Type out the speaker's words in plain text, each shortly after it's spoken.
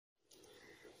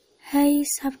Hai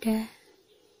Sabda,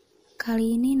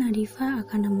 kali ini Nadifa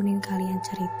akan nemenin kalian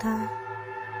cerita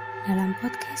dalam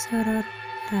podcast horor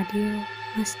Radio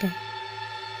Mazda.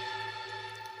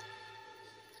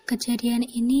 Kejadian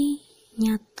ini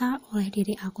nyata oleh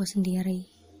diri aku sendiri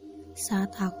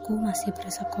saat aku masih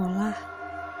bersekolah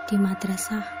di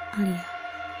Madrasah Aliyah.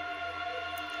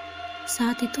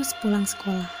 Saat itu sepulang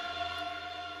sekolah,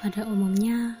 pada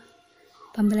umumnya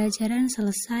pembelajaran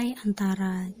selesai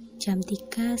antara jam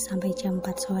 3 sampai jam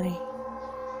 4 sore.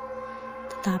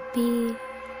 Tetapi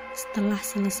setelah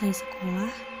selesai sekolah,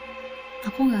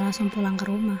 aku gak langsung pulang ke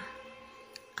rumah.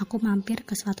 Aku mampir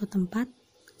ke suatu tempat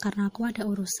karena aku ada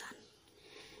urusan.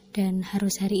 Dan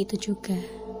harus hari itu juga.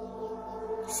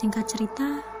 Singkat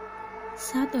cerita,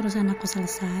 saat urusan aku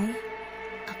selesai,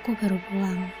 aku baru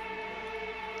pulang.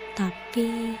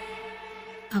 Tapi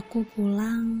aku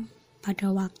pulang pada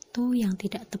waktu yang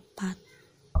tidak tepat.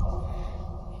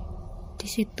 Di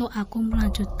situ aku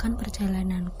melanjutkan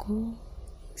perjalananku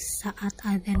saat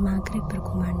adzan maghrib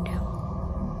berkumandang.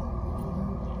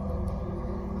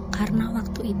 Karena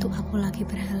waktu itu aku lagi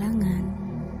berhalangan,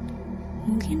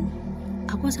 mungkin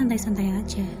aku santai-santai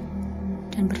aja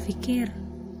dan berpikir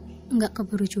nggak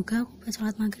keburu juga aku buat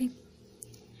sholat maghrib.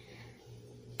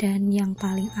 Dan yang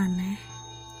paling aneh,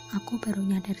 aku baru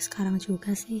nyadar sekarang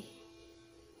juga sih.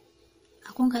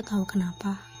 Aku nggak tahu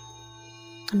kenapa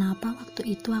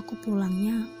waktu itu aku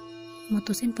pulangnya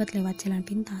mutusin buat lewat jalan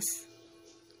pintas.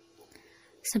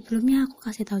 Sebelumnya aku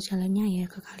kasih tahu jalannya ya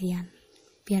ke kalian,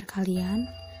 biar kalian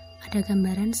ada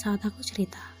gambaran saat aku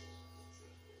cerita.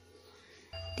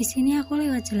 Di sini aku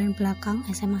lewat jalan belakang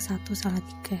SMA 1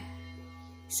 Salatiga,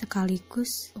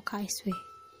 sekaligus UKSW.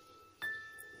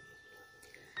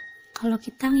 Kalau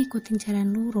kita ngikutin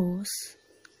jalan lurus,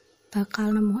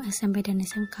 bakal nemu SMP dan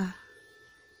SMK.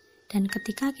 Dan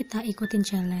ketika kita ikutin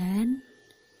jalan,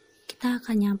 kita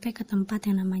akan nyampe ke tempat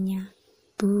yang namanya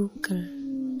Bugel.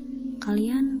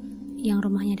 Kalian yang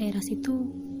rumahnya daerah situ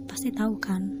pasti tahu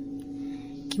kan,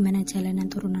 gimana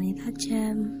jalanan turunannya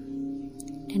tajam,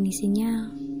 dan isinya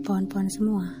pohon-pohon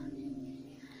semua.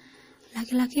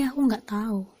 Lagi-lagi aku nggak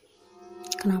tahu,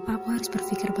 kenapa aku harus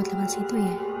berpikir buat lewat situ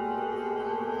ya.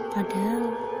 Padahal,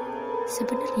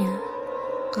 sebenarnya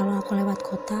kalau aku lewat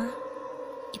kota,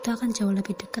 itu akan jauh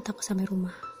lebih dekat aku sampai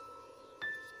rumah.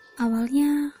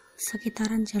 Awalnya,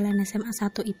 sekitaran jalan SMA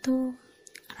 1 itu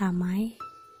ramai,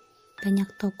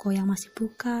 banyak toko yang masih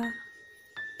buka,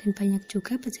 dan banyak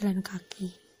juga pejalan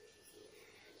kaki.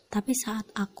 Tapi saat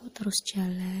aku terus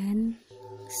jalan,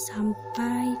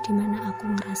 sampai dimana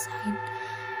aku ngerasain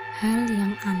hal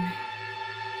yang aneh.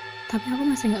 Tapi aku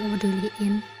masih gak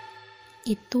peduliin.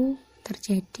 Itu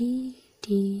terjadi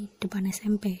di depan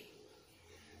SMP.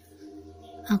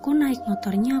 Aku naik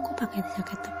motornya, aku pakai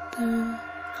jaket tebal,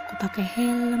 aku pakai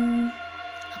helm,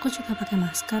 aku juga pakai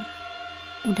masker.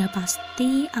 Udah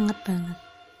pasti anget banget.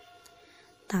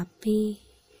 Tapi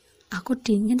aku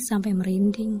dingin sampai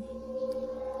merinding.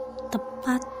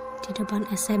 Tepat di depan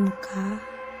SMK,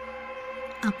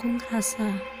 aku ngerasa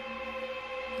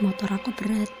motor aku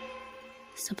berat,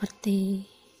 seperti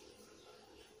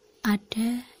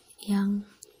ada yang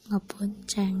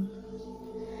ngebonceng.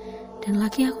 Dan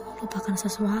lagi aku melupakan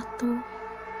sesuatu.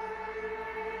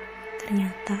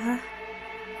 Ternyata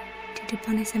di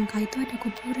depan SMK itu ada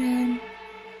kuburan.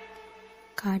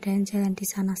 Keadaan jalan di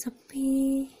sana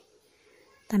sepi,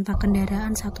 tanpa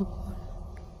kendaraan satupun.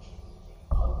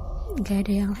 Gak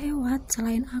ada yang lewat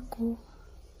selain aku.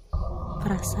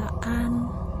 Perasaan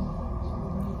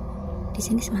di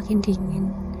sini semakin dingin,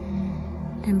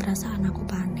 dan perasaan aku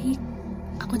panik.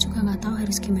 Aku juga gak tahu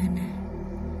harus gimana.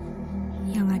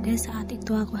 Yang ada saat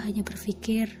itu aku hanya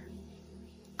berpikir,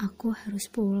 aku harus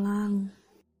pulang.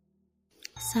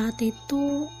 Saat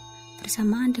itu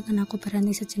bersamaan dengan aku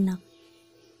berhenti sejenak,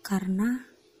 karena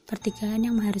pertigaan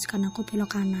yang mengharuskan aku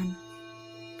belok kanan.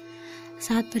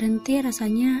 Saat berhenti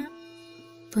rasanya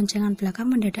boncengan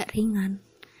belakang mendadak ringan,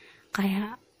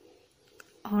 kayak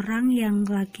orang yang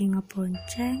lagi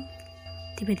ngebonceng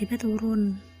tiba-tiba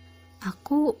turun.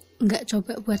 Aku gak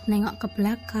coba buat nengok ke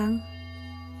belakang,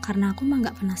 karena aku mah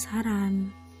gak penasaran.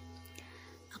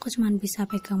 Aku cuma bisa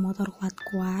pegang motor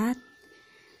kuat-kuat,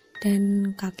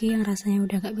 dan kaki yang rasanya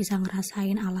udah gak bisa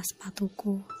ngerasain alas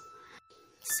sepatuku.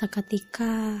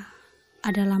 Seketika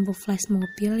ada lampu flash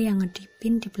mobil yang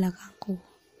ngedipin di belakangku.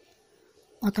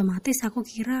 Otomatis aku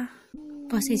kira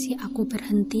posisi aku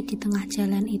berhenti di tengah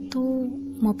jalan itu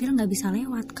mobil gak bisa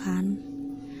lewat kan.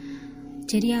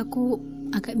 Jadi aku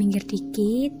agak minggir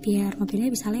dikit biar mobilnya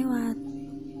bisa lewat.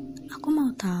 Aku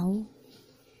mau tahu,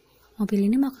 mobil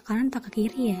ini mau ke kanan atau ke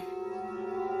kiri ya?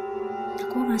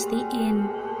 Aku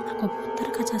mastiin Aku putar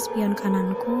kaca spion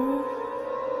kananku.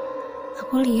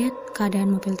 Aku lihat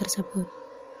keadaan mobil tersebut.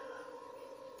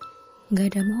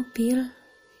 Gak ada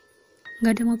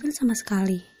mobil sama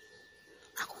sekali.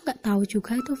 Aku gak tahu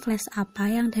juga itu flash apa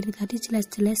yang dari tadi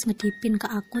jelas-jelas ngedipin ke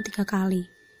aku 3 kali.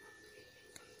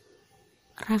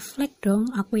 Refleks dong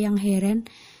aku yang heran,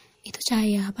 itu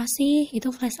cahaya apa sih?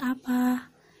 Itu flash apa?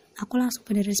 Aku langsung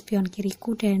benerin spion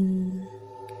kiriku dan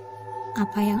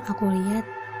apa yang aku lihat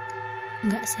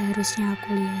gak seharusnya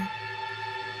aku lihat.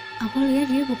 Aku lihat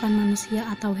dia bukan manusia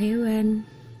atau hewan,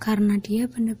 karena dia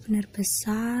benar-benar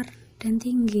besar dan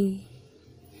tinggi.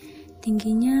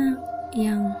 Tingginya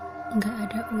yang gak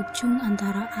ada ujung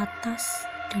antara atas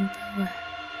dan bawah.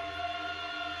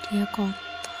 Dia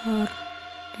kotor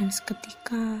dan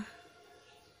seketika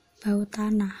bau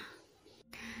tanah.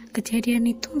 Kejadian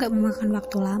itu gak memakan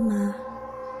waktu lama.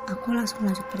 Aku langsung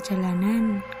lanjut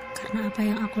perjalanan, karena apa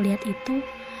yang aku lihat itu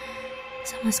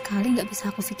sama sekali gak bisa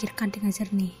aku pikirkan dengan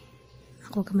jernih.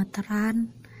 Aku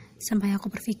gemeteran sampai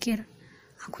aku berpikir,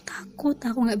 aku takut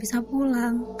aku gak bisa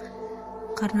pulang.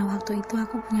 Karena waktu itu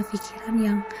aku punya pikiran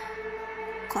yang,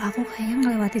 kok aku kayaknya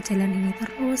ngelewati jalan ini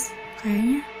terus.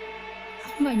 Kayaknya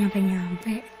aku gak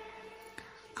nyampe-nyampe.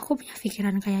 Aku punya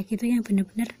pikiran kayak gitu yang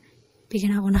bener-bener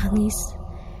bikin aku nangis.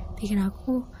 Bikin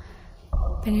aku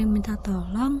pengen minta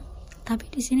tolong, tapi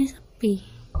di sini sepi.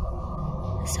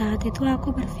 Saat itu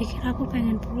aku berpikir aku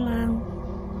pengen pulang.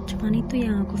 Cuman itu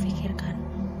yang aku pikirkan.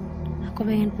 Aku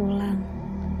pengen pulang.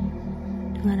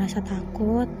 Dengan rasa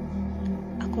takut,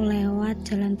 aku lewat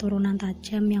jalan turunan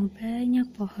tajam yang banyak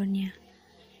pohonnya.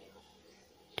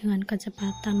 Dengan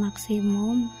kecepatan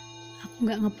maksimum, aku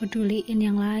gak ngepeduliin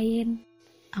yang lain.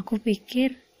 Aku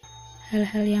pikir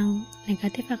hal-hal yang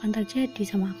negatif akan terjadi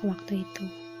sama aku waktu itu.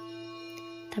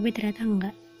 Tapi ternyata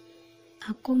enggak.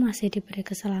 Aku masih diberi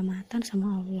keselamatan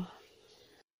sama Allah.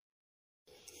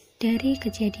 Dari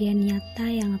kejadian nyata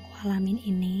yang aku alamin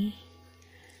ini,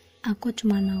 aku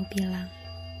cuma mau bilang,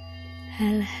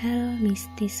 hal-hal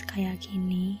mistis kayak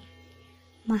gini,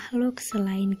 makhluk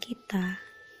selain kita,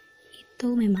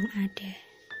 itu memang ada.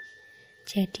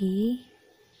 Jadi,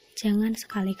 jangan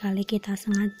sekali-kali kita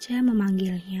sengaja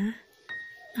memanggilnya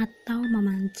atau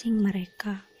memancing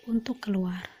mereka untuk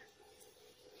keluar.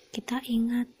 Kita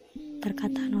ingat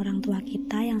perkataan orang tua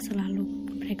kita yang selalu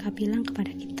mereka bilang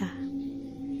kepada kita.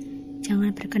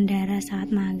 Jangan berkendara saat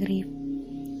maghrib.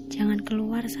 Jangan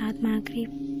keluar saat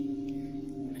maghrib.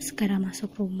 Segera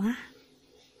masuk rumah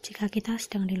jika kita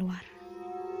sedang di luar.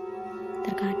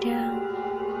 Terkadang,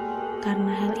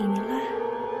 karena hal inilah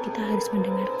kita harus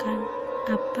mendengarkan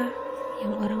apa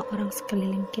yang orang-orang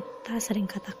sekeliling kita sering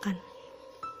katakan.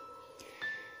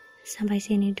 Sampai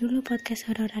sini dulu podcast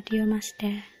Horor Radio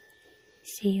Mazda.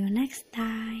 See you next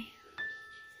time.